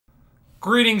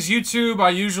Greetings, YouTube.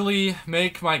 I usually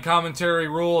make my commentary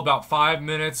rule about 5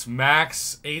 minutes,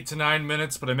 max 8 to 9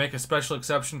 minutes, but I make a special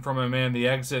exception for my man, The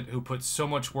Exit, who puts so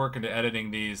much work into editing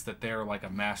these that they're like a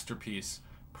masterpiece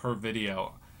per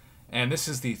video. And this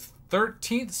is the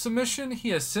 13th submission he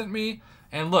has sent me.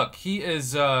 And look, he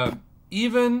is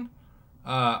even,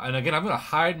 and again, I'm going to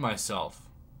hide myself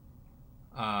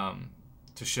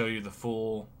to show you the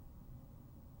full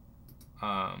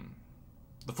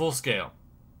scale.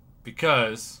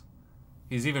 Because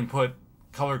he's even put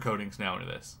color codings now into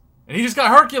this. And he just got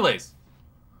Hercules!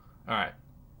 Alright.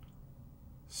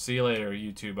 See you later,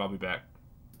 YouTube. I'll be back.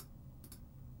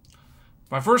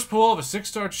 My first pull of a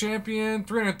 6-star champion.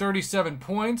 337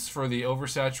 points for the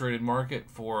oversaturated market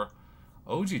for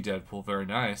OG Deadpool. Very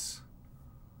nice.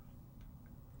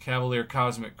 Cavalier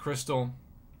Cosmic Crystal.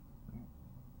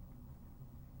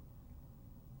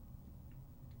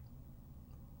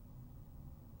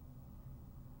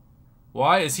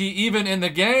 Why is he even in the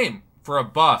game? For a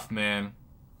buff, man.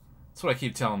 That's what I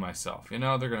keep telling myself. You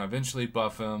know, they're going to eventually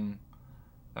buff him.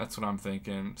 That's what I'm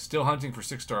thinking. Still hunting for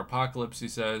 6-star Apocalypse, he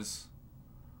says.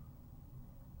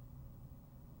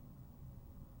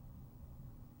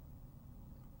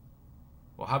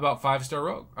 Well, how about 5-star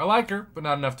Rogue? I like her, but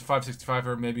not enough to 565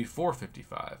 her, maybe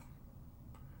 455.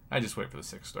 I just wait for the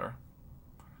 6-star.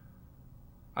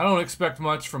 I don't expect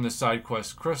much from this side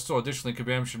quest crystal. Additionally,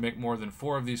 Kabam should make more than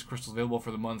 4 of these crystals available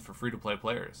for the month for free-to-play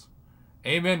players.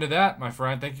 Amen to that, my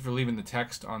friend. Thank you for leaving the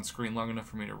text on screen long enough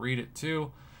for me to read it,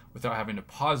 too, without having to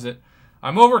pause it.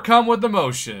 I'm overcome with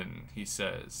emotion, he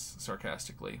says,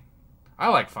 sarcastically. I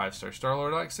like 5-star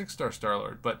Star-Lord. I like 6-star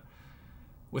Star-Lord, but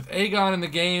with Aegon in the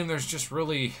game, there's just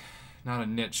really not a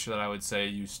niche that I would say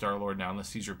use Star-Lord now,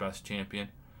 unless he's your best champion,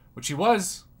 which he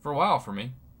was for a while for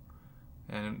me.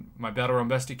 And my Battle Run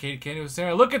bestie Katie Candy was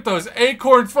saying, look at those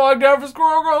acorns falling down for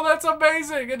Squirrel Girl. That's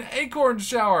amazing. An acorn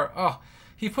shower. Oh,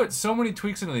 he put so many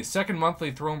tweaks into the second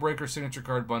monthly Thronebreaker signature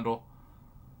card bundle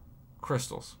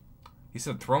crystals. He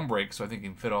said Thronebreak, so I think he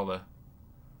can fit all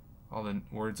the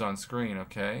words on screen.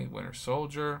 Okay, Winter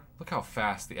Soldier. Look how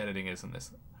fast the editing is in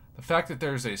this. The fact that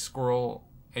there's a squirrel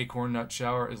acorn nut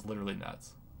shower is literally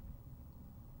nuts.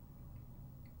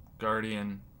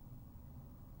 Guardian.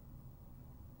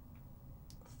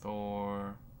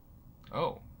 Thor.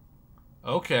 Oh.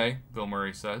 Okay, Bill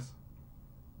Murray says.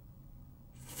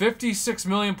 56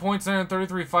 million points,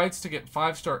 933 fights to get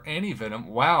 5-star Anti-Venom.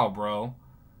 Wow, bro.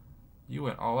 You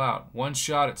went all out. One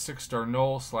shot at 6-star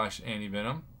Null /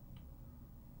 Anti-Venom.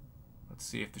 Let's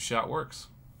see if the shot works.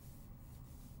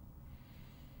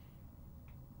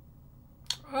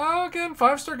 Again,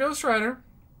 5-star Ghost Rider.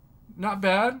 Not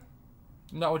bad.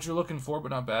 Not what you're looking for,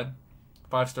 but not bad.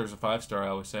 5-star's a 5-star, I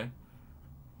always say.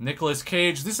 Nicolas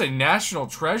Cage. This is a national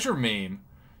treasure meme.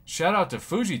 Shout out to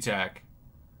Fujitac.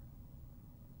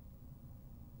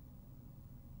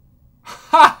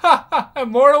 Ha ha ha!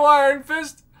 Immortal Iron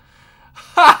Fist.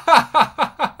 Ha ha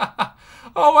ha!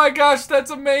 Oh my gosh,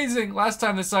 that's amazing. Last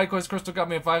time the side quest crystal got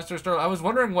me a 5-star star, I was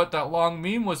wondering what that long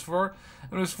meme was for.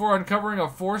 It was for uncovering a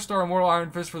 4-star Immortal Iron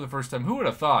Fist for the first time. Who would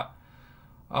have thought?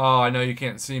 Oh, I know you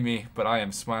can't see me, but I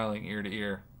am smiling ear to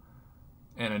ear.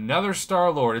 And another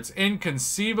Star-Lord. It's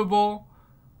inconceivable.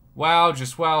 Wow,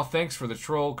 just wow. Thanks for the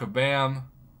troll, Kabam.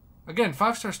 Again,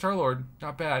 5-star Star-Lord.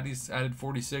 Not bad. He's added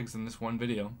 46 in this one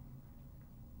video.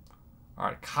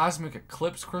 Alright, Cosmic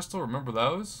Eclipse Crystal. Remember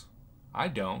those? I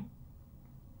don't.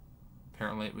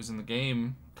 Apparently it was in the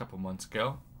game a couple months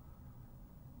ago.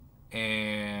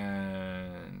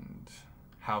 And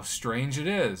how strange it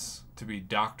is to be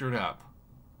doctored up.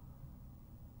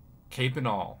 Cape and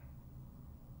all.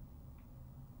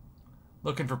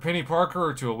 Looking for Penny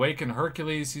Parker to awaken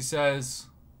Hercules, he says.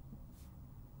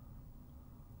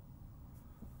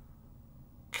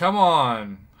 Come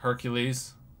on,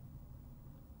 Hercules.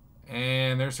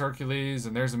 And there's Hercules,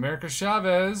 and there's America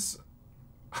Chavez.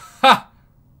 Ha!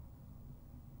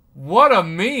 What a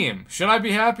meme. Should I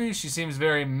be happy? She seems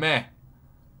very meh.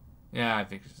 Yeah, I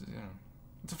think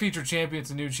it's a featured champion.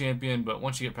 It's a new champion, but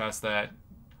once you get past that.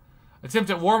 Attempt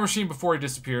at War Machine before he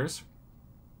disappears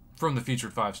from the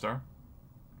featured 5-star.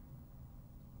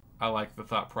 I like the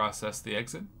thought process, The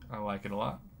Exit. I like it a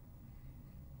lot.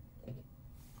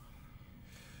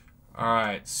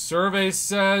 Alright, survey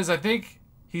says, I think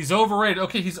he's overrated.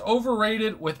 Okay, he's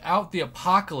overrated without the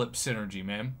Apocalypse synergy,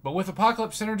 man. But with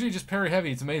Apocalypse synergy, just parry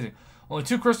heavy, it's amazing. Only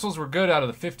 2 crystals were good out of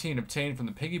the 15 obtained from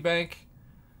the piggy bank.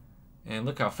 And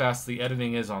look how fast the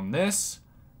editing is on this.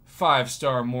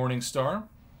 5-star Morning Star.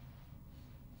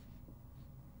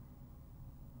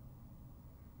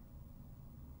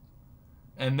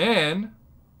 And then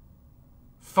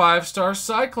 5-star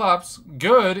Cyclops.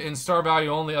 Good in star value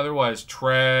only, otherwise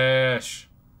trash.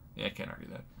 Yeah, I can't argue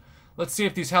that. Let's see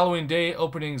if these Halloween Day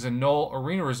openings and Null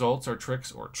Arena results are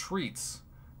tricks or treats.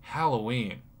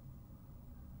 Halloween.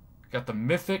 Got the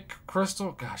Mythic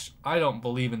Crystal. Gosh, I don't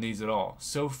believe in these at all.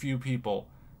 So few people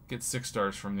get 6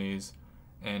 stars from these.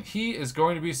 And he is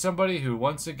going to be somebody who,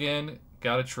 once again,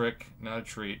 got a trick, not a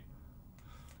treat.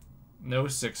 No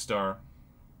 6-star.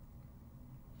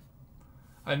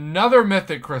 Another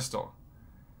Mythic Crystal.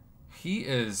 He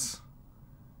is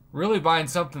really buying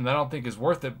something that I don't think is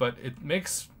worth it, but it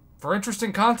makes for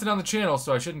interesting content on the channel,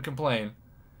 so I shouldn't complain.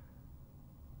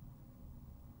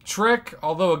 Trick,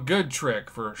 although a good trick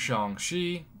for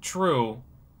Shang-Chi. True.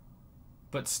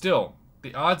 But still,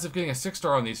 the odds of getting a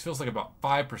 6-star on these feels like about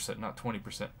 5%, not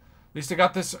 20%. At least I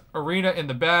got this arena in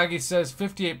the bag. He says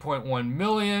 58.1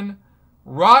 million.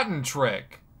 Rotten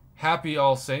trick. Happy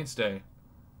All Saints Day.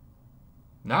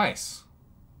 Nice.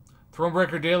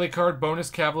 Thronebreaker daily card,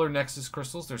 bonus Cavalier Nexus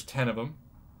crystals. There's 10 of them.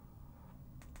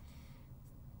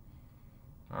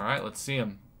 Alright, let's see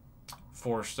him.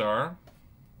 4-star.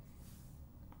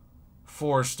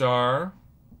 4-star.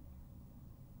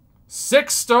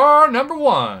 6-star number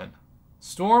 1.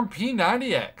 Storm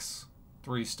P90X.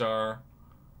 3-star.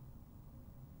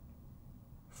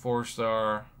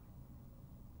 4-star.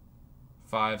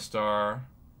 5-star.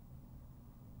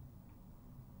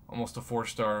 Almost a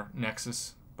 4-star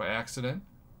Nexus by accident.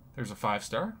 There's a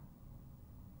 5-star.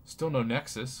 Still no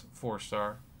Nexus.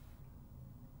 4-star.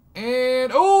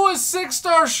 And, oh, a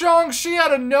 6-star Shang-Chi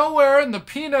out of nowhere, and the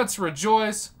Peanuts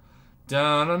rejoice.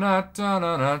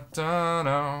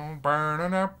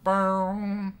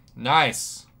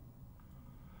 Nice.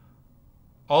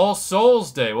 All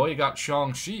Souls Day. Well, you got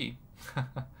Shang-Chi.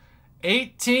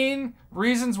 18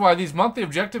 reasons why these monthly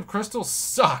objective crystals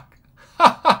suck.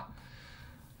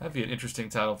 That'd be an interesting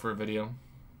title for a video.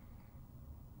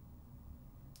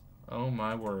 Oh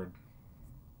my word.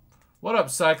 What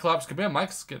up, Cyclops? Kabam,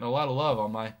 Mike's getting a lot of love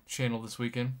on my channel this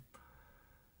weekend.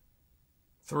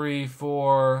 3,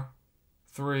 4,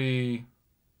 3,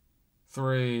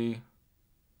 3,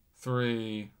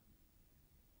 3,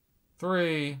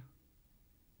 3.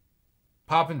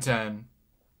 Poppin' 10.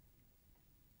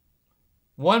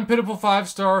 One pitiful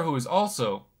 5-star who is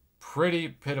also pretty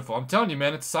pitiful. I'm telling you,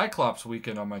 man, it's Cyclops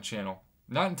weekend on my channel.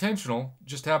 Not intentional.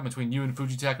 Just happened between you and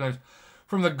Fujitaka.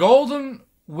 From the Golden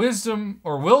Wisdom,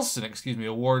 or Wilson, excuse me,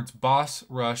 Awards Boss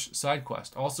Rush side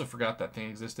quest. Also forgot that thing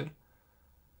existed.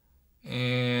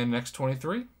 And next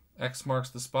 23. X marks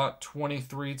the spot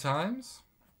 23 times.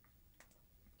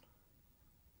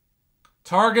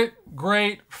 Target,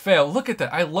 great, fail. Look at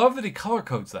that. I love that he color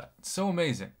codes that. It's so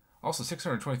amazing. Also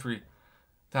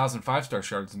 623,000 5-star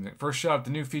shards. First shot at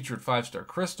the new featured 5-star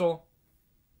crystal.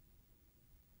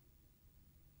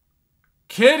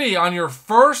 Kitty on your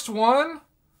first one.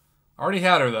 Already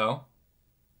had her, though.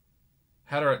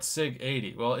 Had her at Sig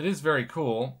 80. Well, it is very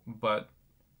cool, but...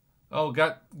 Oh,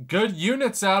 got good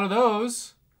units out of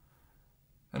those.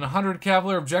 And 100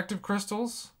 Cavalier objective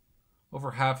crystals.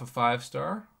 Over half a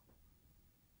 5-star.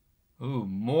 Ooh,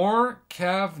 more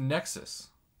Cav Nexus.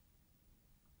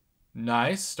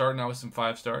 Nice. Starting out with some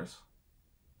 5-stars.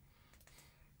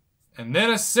 And then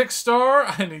a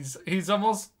 6-star. And he's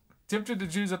almost tempted to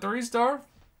choose a 3-star.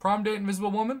 Prom Date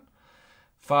Invisible Woman.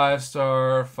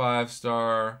 5-star,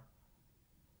 5-star.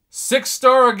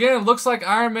 6-star again. Looks like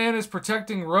Iron Man is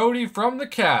protecting Rhodey from the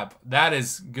cap. That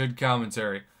is good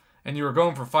commentary. And you were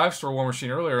going for 5-star War Machine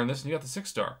earlier in this, and you got the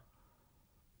 6-star.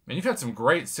 Man, you've had some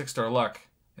great 6-star luck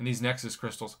in these Nexus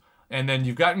crystals. And then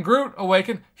you've gotten Groot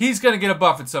awakened. He's going to get a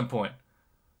buff at some point.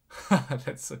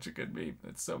 That's such a good meme.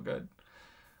 That's so good.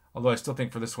 Although I still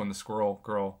think for this one, the Squirrel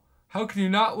Girl. How can you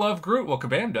not love Groot? Well,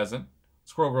 Kabam doesn't.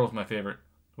 Squirrel Girl is my favorite.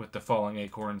 With the falling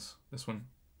acorns. This one.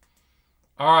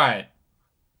 Alright.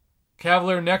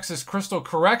 Cavalier Nexus Crystal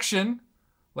Correction.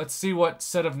 Let's see what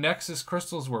set of Nexus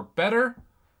crystals were better.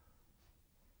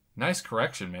 Nice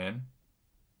correction, man.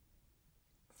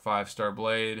 5-star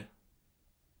Blade.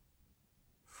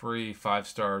 Free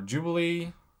 5-star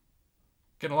Jubilee.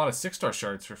 Getting a lot of 6-star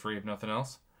shards for free, if nothing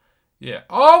else. Yeah.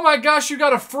 Oh my gosh, you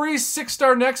got a free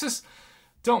 6-star Nexus?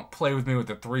 Don't play with me with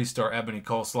the 3-star Ebony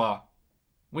Coleslaw.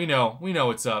 We know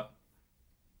what's up.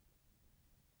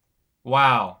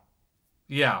 Wow.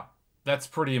 Yeah, that's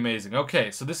pretty amazing.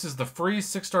 Okay, so this is the free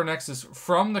 6-star Nexus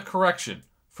from the correction,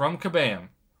 from Kabam.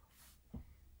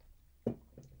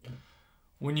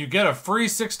 When you get a free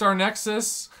 6-star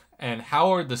Nexus, and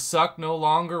Howard the Suck no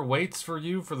longer waits for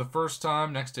you for the first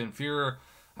time next to inferior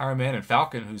Iron Man and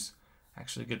Falcon, who's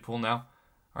actually a good pull now.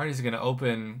 All right, is he going to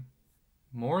open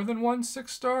more than one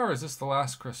 6-star, or is this the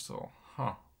last crystal?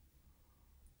 Huh.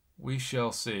 We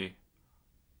shall see.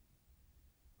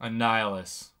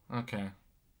 Annihilus. Okay.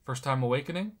 First time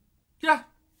awakening? Yeah.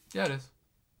 Yeah, it is.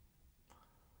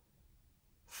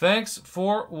 Thanks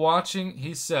for watching,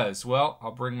 he says. Well,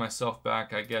 I'll bring myself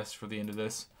back, I guess, for the end of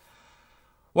this.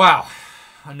 Wow.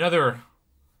 Another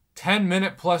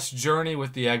 10-minute plus journey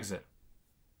with the exit.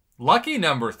 Lucky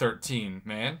number 13,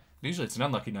 man. Usually it's an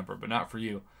unlucky number, but not for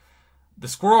you. The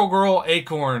Squirrel Girl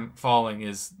Acorn falling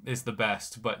is the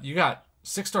best. But you got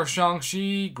 6-star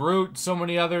Shang-Chi, Groot, so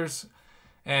many others.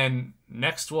 And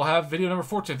next we'll have video number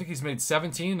 14. I think he's made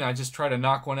 17. I just try to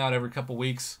knock one out every couple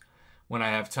weeks when I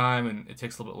have time. And it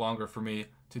takes a little bit longer for me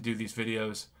to do these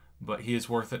videos. But he is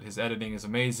worth it. His editing is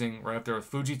amazing. Right up there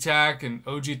with Fujitac and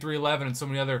OG311 and so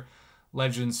many other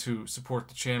legends who support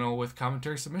the channel with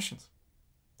commentary submissions.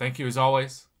 Thank you as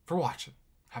always for watching.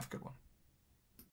 Have a good one.